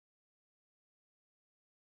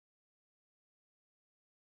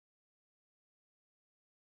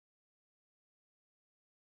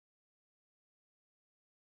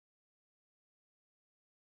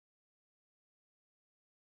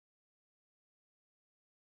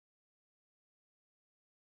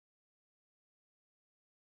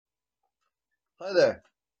Hi there.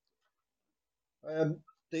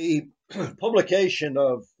 The publication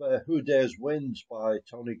of Who Dares Wins by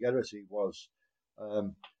Tony Geraghty was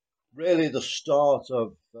um, really the start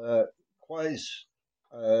of quite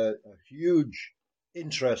a huge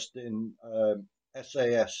interest in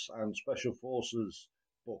SAS and Special Forces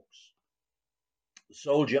books.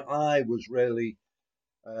 Soldier Eye was really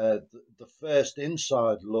the first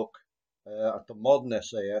inside look at the modern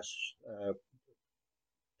SAS,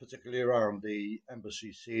 particularly around the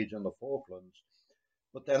embassy siege and the Falklands.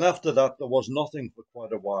 But then after that, there was nothing for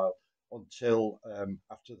quite a while until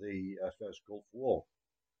after the First Gulf War.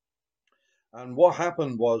 And what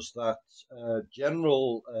happened was that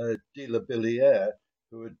General de la Billiere,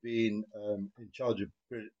 who had been in charge of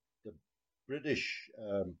the British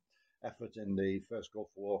effort in the First Gulf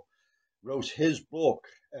War, wrote his book,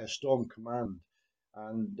 Storm Command.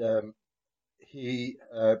 And he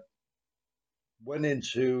went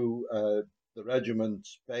into the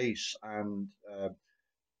regiment's base and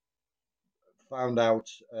found out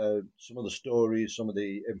some of the stories, some of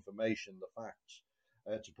the information, the facts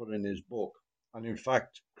to put in his book. And in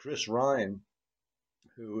fact, Chris Ryan,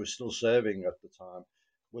 who was still serving at the time,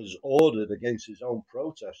 was ordered against his own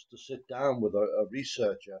protest to sit down with a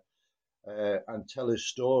researcher and tell his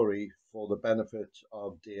story for the benefit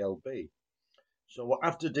of DLB. So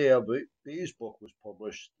after DLB's book was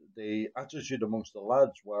published, the attitude amongst the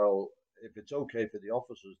lads, well, if it's okay for the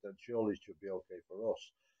officers, then surely it should be okay for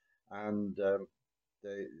us. And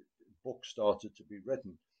the book started to be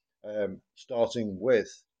written, starting with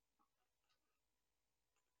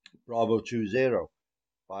Bravo 20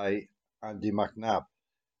 by Andy McNab,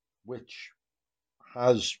 which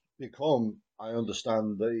has become, I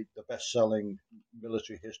understand, the best selling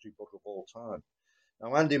military history book of all time.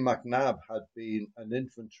 Now, Andy McNab had been an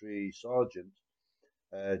infantry sergeant,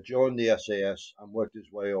 joined the SAS, and worked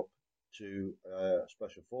his way up to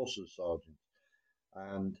Special Forces sergeant.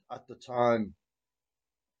 And at the time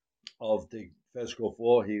of the First Gulf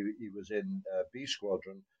War, he was in B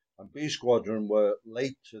Squadron, and B Squadron were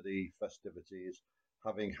late to the festivities,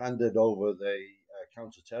 having handed over the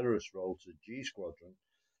counter-terrorist role to G Squadron,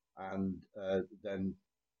 and then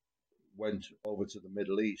went over to the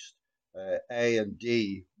Middle East. A and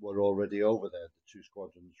D were already over there. The two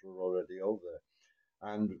squadrons were already over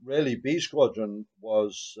there, and really B Squadron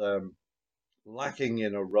was lacking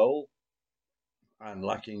in a role and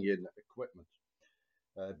lacking in equipment.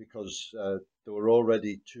 Because there were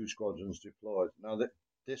already two squadrons deployed. Now that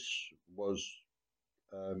this was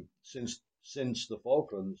since the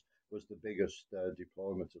Falklands was the biggest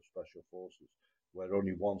deployment of special forces, where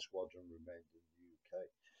only one squadron remained in the UK.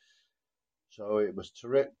 So it was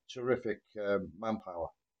terrific manpower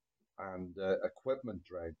and equipment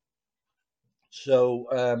drain.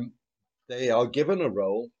 So they are given a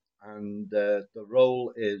role, and the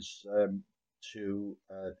role is to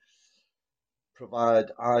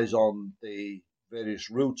provide eyes on the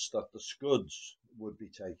various routes that the Scuds would be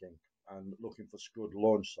taking and looking for Scud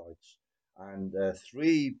launch sites. And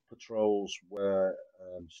three patrols were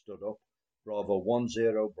stood up: Bravo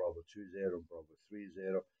 10, Bravo 20, and Bravo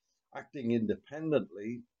 30, acting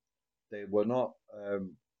independently. They were not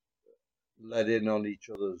let in on each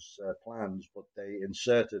other's plans, but they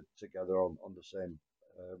inserted together on the same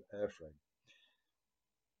airframe.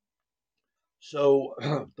 So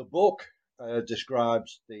the book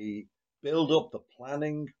describes the build up, the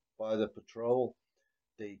planning by the patrol,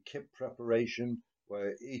 the kit preparation,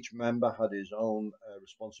 where each member had his own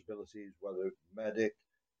responsibilities, whether medic,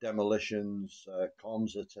 demolitions,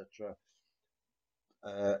 comms, etc.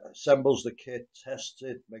 Assembles the kit, tests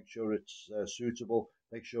it, make sure it's suitable,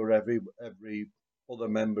 make sure every other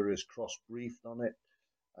member is cross briefed on it,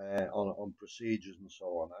 on procedures and so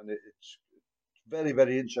on. And it's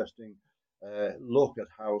very interesting look at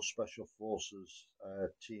how special forces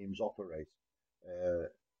teams operate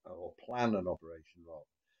or plan an operation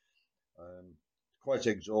rather. Quite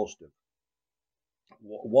exhaustive.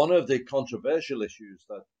 One of the controversial issues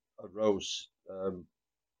that arose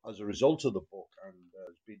as a result of the book and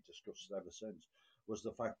has been discussed ever since was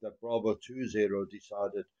the fact that Bravo 20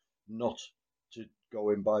 decided not to go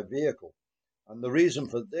in by vehicle. And the reason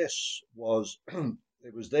for this was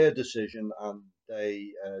it was their decision, and they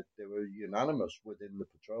were unanimous within the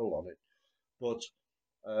patrol on it. But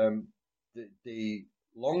the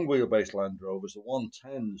long wheelbase Land Rovers, the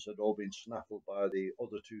 110s, had all been snaffled by the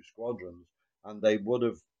other two squadrons, and they would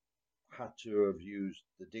have had to have used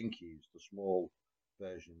the Dinkies, the small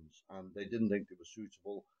versions, and they didn't think they were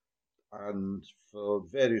suitable. And for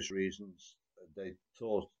various reasons, they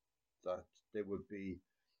thought that they would be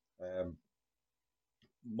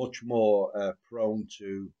much more prone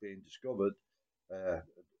to being discovered uh,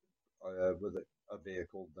 with a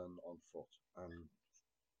vehicle than on foot. And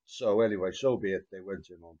so anyway, so be it. They went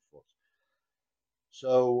in on foot.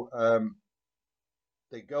 So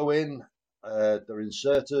they go in, they're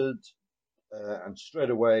inserted, and straight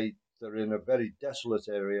away they're in a very desolate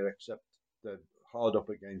area, except they're hard up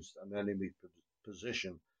against an enemy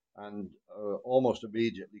position and almost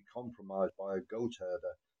immediately compromised by a goat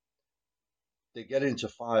herder. They get into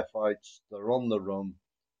firefights, they're on the run,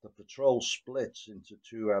 the patrol splits into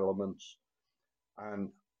two elements, and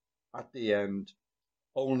at the end,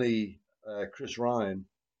 only Chris Ryan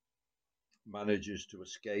manages to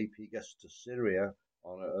escape. He gets to Syria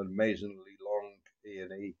on an amazingly long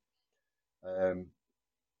E&E.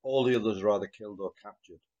 All the others are either killed or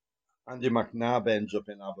captured. Andy McNab ends up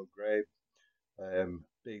in Abu Ghraib,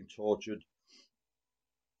 being tortured.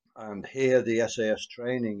 And here the SAS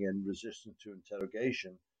training in resistance to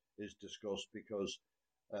interrogation is discussed, because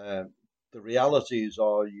uh, the realities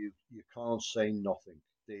are you can't say nothing.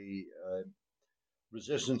 The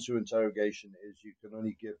resistance to interrogation is you can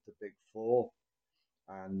only give the big four,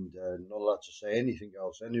 and not allowed to say anything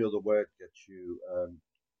else. Any other word gets you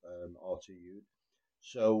RTU'd.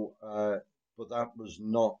 So, but that was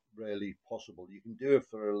not really possible. You can do it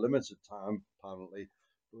for a limited time, apparently,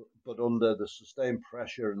 but under the sustained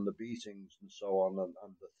pressure and the beatings and so on,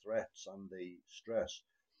 and the threats and the stress,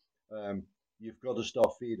 you've got to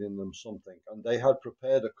start feeding them something. And they had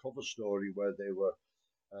prepared a cover story where they were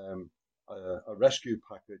um, a rescue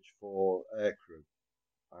package for aircrew,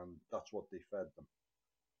 and that's what they fed them.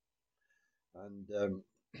 And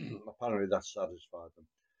apparently that satisfied them.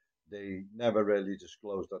 They never really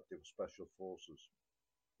disclosed that they were special forces,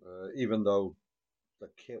 even though the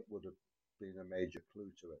kit would have been a major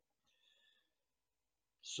clue to it.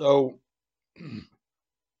 So,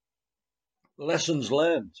 lessons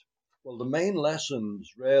learned. Well, the main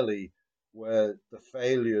lessons really were the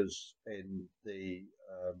failures in the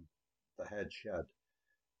head shed.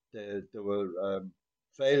 There were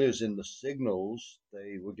failures in the signals.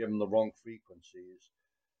 They were given the wrong frequencies.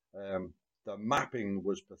 The mapping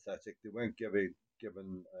was pathetic. They weren't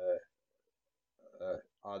given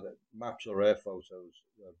either maps or air photos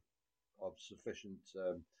of sufficient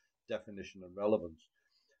definition and relevance.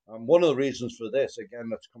 And one of the reasons for this, again,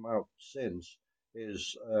 that's come out since,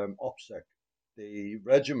 is OPSEC. The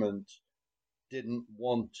regiment didn't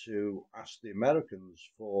want to ask the Americans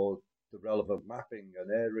for the relevant mapping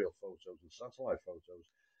and aerial photos and satellite photos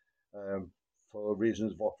for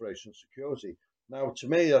reasons of operational security. Now, to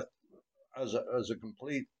me, as a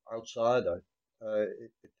complete outsider,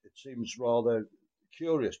 it seems rather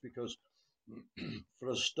curious, because for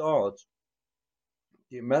a start,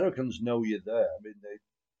 the Americans know you're there. I mean,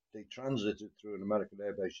 they transited through an American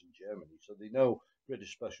airbase in Germany, so they know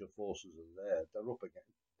British Special Forces are there. They're up against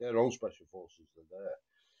their own Special Forces are there.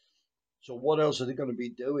 So what else are they going to be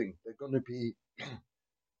doing? They're going to be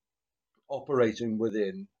operating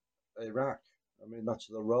within Iraq. I mean, that's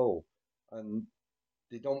the role, and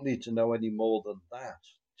they don't need to know any more than that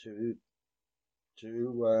to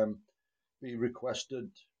be requested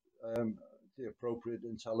the appropriate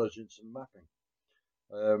intelligence and mapping.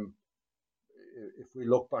 Um, if we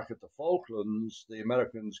look back at the Falklands, the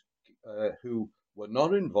Americans who were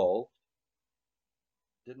not involved,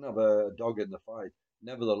 didn't have a dog in the fight,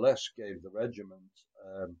 nevertheless gave the regiment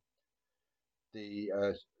the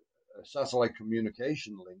satellite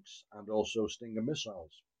communication links and also Stinger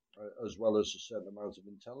missiles, as well as a certain amount of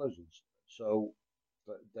intelligence. So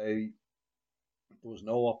there was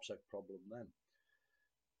no OPSEC problem then.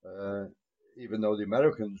 Even though the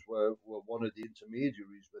Americans were one of the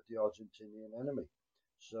intermediaries with the Argentinian enemy.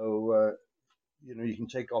 So, you can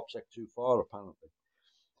take OPSEC too far, apparently.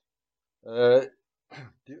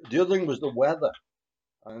 The other thing was the weather.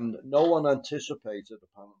 And no one anticipated,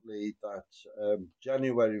 apparently, that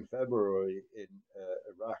January and February in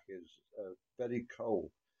Iraq is very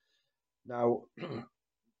cold. Now,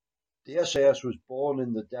 the SAS was born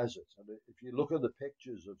in the desert. And if you look at the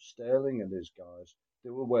pictures of Sterling and his guys, they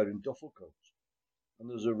were wearing duffel coats. And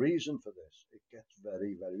there's a reason for this. It gets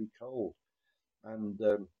very, very cold. And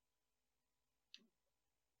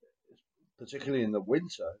particularly in the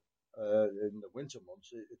winter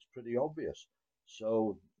months, it's pretty obvious.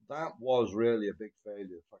 So that was really a big failure,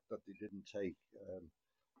 the fact that they didn't take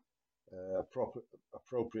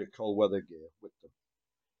appropriate cold weather gear with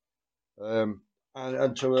them.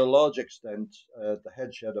 And to a large extent, the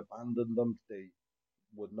headshed abandoned them. They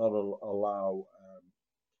would not allow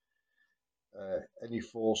any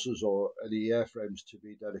forces or any airframes to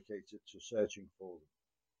be dedicated to searching for them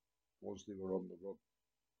once they were on the run.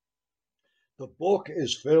 The book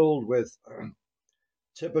is filled with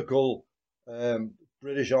typical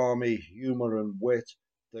British Army humour and wit.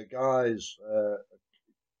 The guys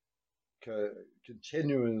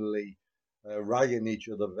continually ragging each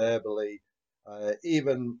other verbally,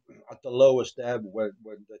 even at the lowest ebb when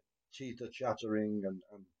the teeth are chattering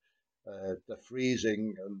and they're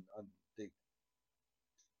freezing and they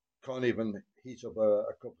can't even heat up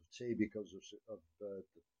a cup of tea because of the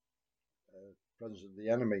presence of the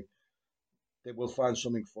enemy. They will find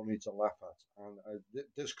something funny to laugh at. And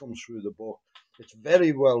this comes through the book. It's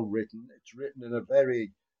very well written. It's written in a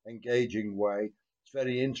very engaging way. It's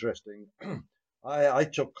very interesting. I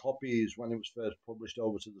took copies when it was first published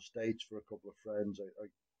over to the States for a couple of friends. I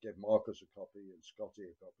gave Marcus a copy and Scotty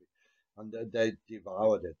a copy, and they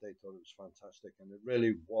devoured it. They thought it was fantastic, and it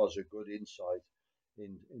really was a good insight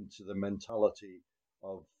into the mentality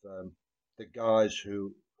of the guys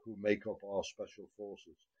who make up our special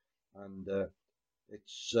forces. And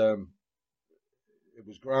it's it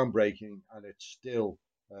was groundbreaking, and it's still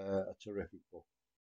a terrific book.